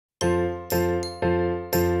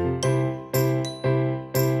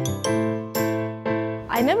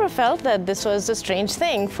I never felt that this was a strange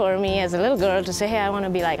thing for me as a little girl to say, hey, I want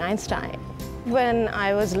to be like Einstein. When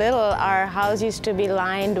I was little, our house used to be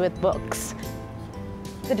lined with books.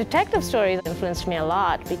 The detective stories influenced me a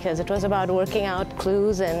lot because it was about working out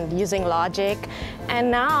clues and using logic.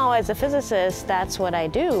 And now, as a physicist, that's what I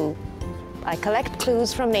do. I collect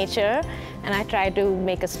clues from nature and I try to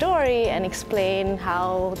make a story and explain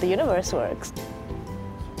how the universe works.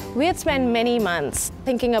 We had spent many months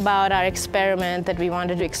thinking about our experiment that we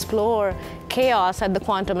wanted to explore chaos at the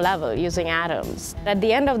quantum level using atoms. At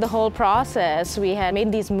the end of the whole process, we had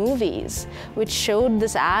made these movies which showed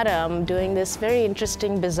this atom doing this very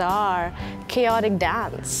interesting, bizarre, chaotic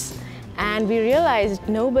dance. And we realized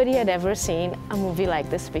nobody had ever seen a movie like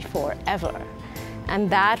this before, ever. And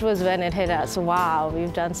that was when it hit us, wow,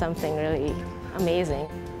 we've done something really amazing.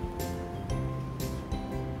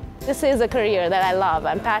 This is a career that I love.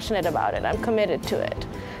 I'm passionate about it. I'm committed to it.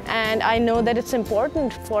 And I know that it's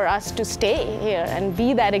important for us to stay here and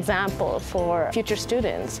be that example for future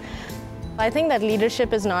students. I think that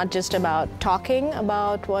leadership is not just about talking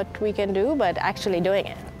about what we can do, but actually doing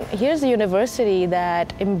it. Here's a university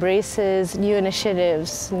that embraces new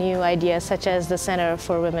initiatives, new ideas, such as the Center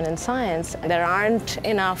for Women in Science. There aren't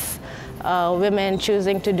enough women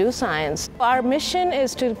choosing to do science. Our mission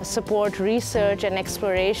is to support research and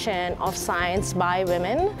exploration of science by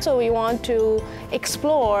women. So we want to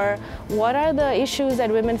explore what are the issues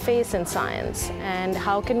that women face in science and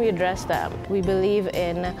how can we address them. We believe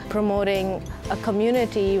in promoting a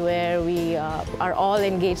community where we are all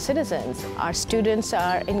engaged citizens. Our students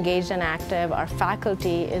are engaged and active, our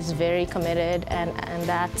faculty is very committed, and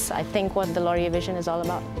that's, I think, what the Laurier vision is all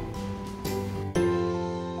about.